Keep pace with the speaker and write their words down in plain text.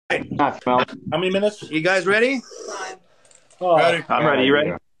Not smell. How many minutes? You guys ready? Oh, Ready? I'm ready. You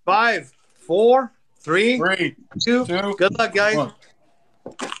ready? 5, 4, 3, 3, 2. 2. Good luck, guys. 1.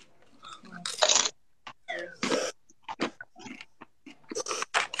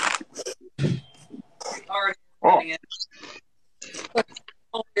 Already Oh. doing it.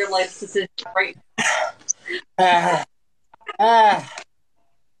 All your life's decision right. ah, ah,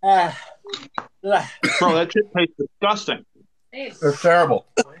 ah. Bro, that shit tastes disgusting. Hey, It's terrible.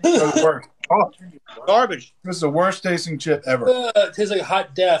 It's the worst. Oh, Garbage. This is the worst tasting chip ever. It tastes like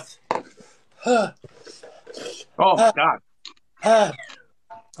hot death. oh my God. Ah,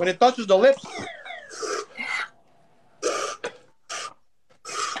 When it touches the lips,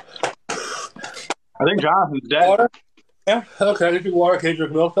 I think Jonathan's dead. water? Yeah. Okay, I can drink water. Can you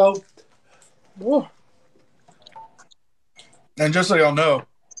drink milk though? Oh. And just so y'all know,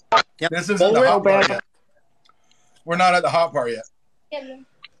 Yep. this isn't the Oh, hot part bad. yet. We're not at the hot part yet.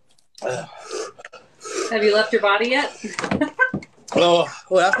 have you left your body yet? oh,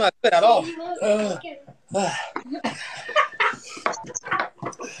 that's not good at all.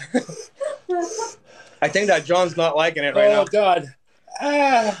 I think that John's not liking it right Oh now. God.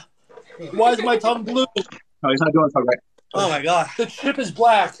 Ah. Why is my tongue blue? No, he's not doing so great. Oh my God. The chip is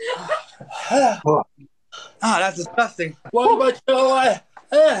black. Ah. Ah, that's disgusting. Why is my tongue?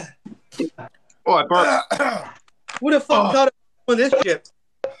 Ah. Oh, I burped. Who the fuck thought of doing this shit?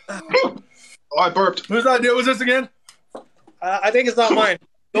 Oh, I burped. Whose idea was this again? I think it's not mine.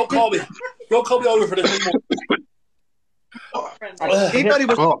 Don't call me. Don't call me over for this anymore. He thought he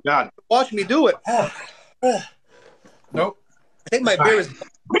was Oh, God. watching me do it. Nope. I think my beer is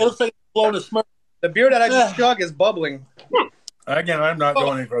It looks like it's blowing a smirk. the beer that I just chugged is bubbling. Again, I'm not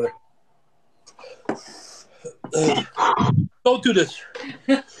going any further. Don't do this.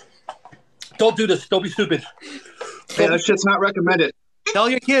 Don't do this. Don't be stupid. Hey, that shit's not recommended. Tell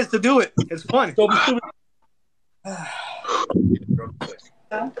your kids to do it. It's fun. Don't be stupid.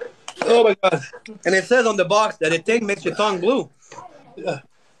 Oh my God. And it says on the box that it thing makes your tongue blue.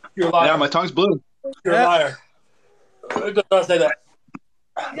 You're a liar. Yeah, my tongue's blue. You're a liar. It does not say that.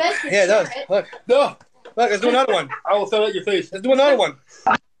 Yeah, it does. Look, No. look, let's do another one. I will throw it at your face. Let's do another one.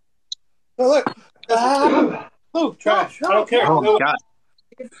 Oh, look. Blue, trash. I don't care. Oh, my God.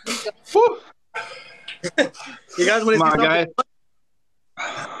 Whew. You guys want to Come on, see guys.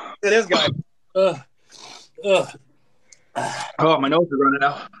 something? It is, guy. Uh, Oh, my nose is running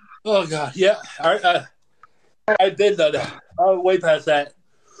out. oh God. Yeah. All right. I did that. I'm way past that.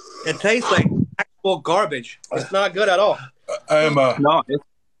 It tastes like actual garbage. It's not good at all. I am, No, it's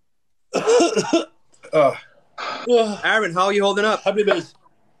Aaron, how are you holding up? How many minutes?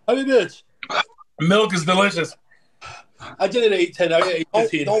 How many minutes? milk is delicious. I did it at 8:10. I did it at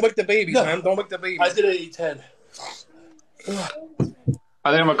 8:15. Don't wake the babies, No. man. Don't wake the babies. I did it at 8:10.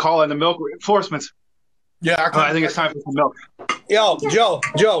 I think I'm going to call in the milk reinforcements. Yeah, I think it's time for some milk. Yo,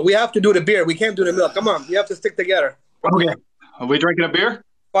 Joe, we have to do the beer. We can't do the milk. Come on. You have to stick together. Okay. Are we drinking a beer?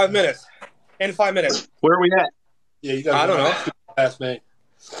 5 minutes. In 5 minutes. Where are we at? Yeah, you guys. I don't know. Past me.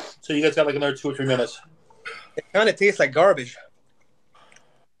 So you guys got like another 2 or 3 minutes. It kind of tastes like garbage.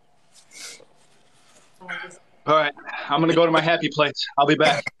 All right. I'm going to go to my happy place. I'll be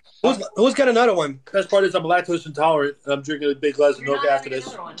back. Who's got another one? Best part is I'm lactose intolerant. And I'm drinking a big glass of You're milk not after having this.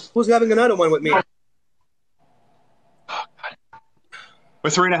 another one. Who's having another one with me? We're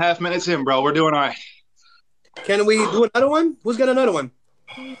 3.5 minutes in, bro. We're doing all right. Can we do another one? Who's got another one?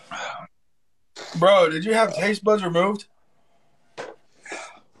 Bro, did you have taste buds removed?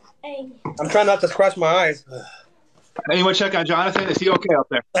 I'm trying not to scratch my eyes. Anyone check on Jonathan? Is he okay out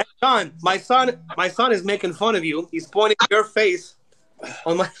there? Hey, John, my son is making fun of you. He's pointing at your face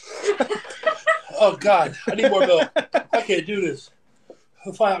on my. Oh God, I need more milk. I can't do this.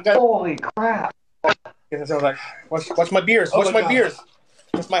 Fine, I got. Holy crap. Yeah, so I was like, watch my beers. Oh Watch my my God. beers.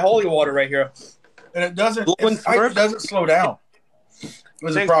 That's my holy water right here. And it doesn't. Blue and It doesn't slow down.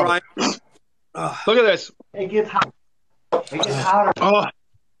 Was the Thanks, problem? Brian. Look at this. It gets hot. It gets hotter. Oh,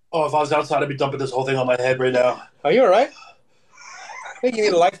 Oh, if I was outside, I'd be dumping this whole thing on my head right now. Are you all right? I think you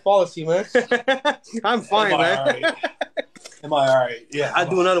need a life policy, man. I'm fine, Am I man. all right? Am I all right? Yeah. I'll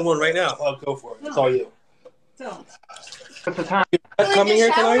do another one right now. I'll go for it. It's all you. Don't. What's the time? Coming here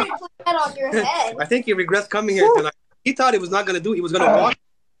tonight? Put that on your head. I think he regrets coming here tonight. He thought he was not going to do it. He was going to watch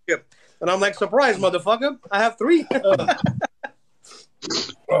it. And I'm like, surprise, motherfucker. I have 3.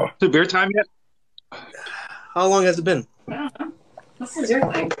 is it beer time yet? How long has it been? This is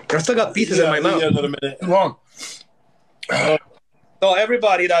your thing. I still got pieces in my Yeah, mouth. another minute. Too long. So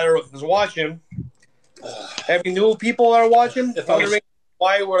everybody that is watching, every new people are watching, If I was- wondering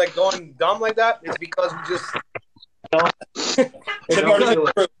why we're like going dumb like that, it's because we just Chip already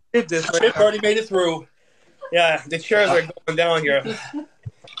went through. did this. Right Chip now. already made it through. Yeah, the chairs are going down here.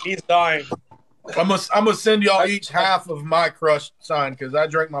 He's dying. I'm gonna send y'all each half of my crushed sign because I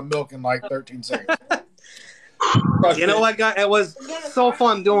drank my milk in like 13 seconds. You know what, guy? It was so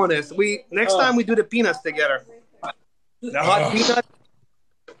fun doing this. Next time we do the peanuts together. The hot peanuts.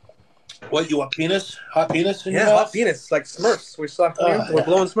 What, you want penis? Hot penis in your Yeah, mouth? hot peanuts, like Smurfs. We're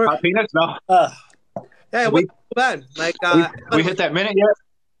blowing Smurfs. Hot peanuts? No. Yeah, it wasn't too bad. Like, We hit that minute yet?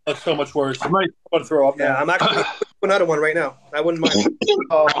 That's so much worse. I'm ready. I'm going to throw up now. yeah, I'm actually another one right now. I wouldn't mind.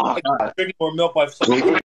 Oh, God. Drinking more milk by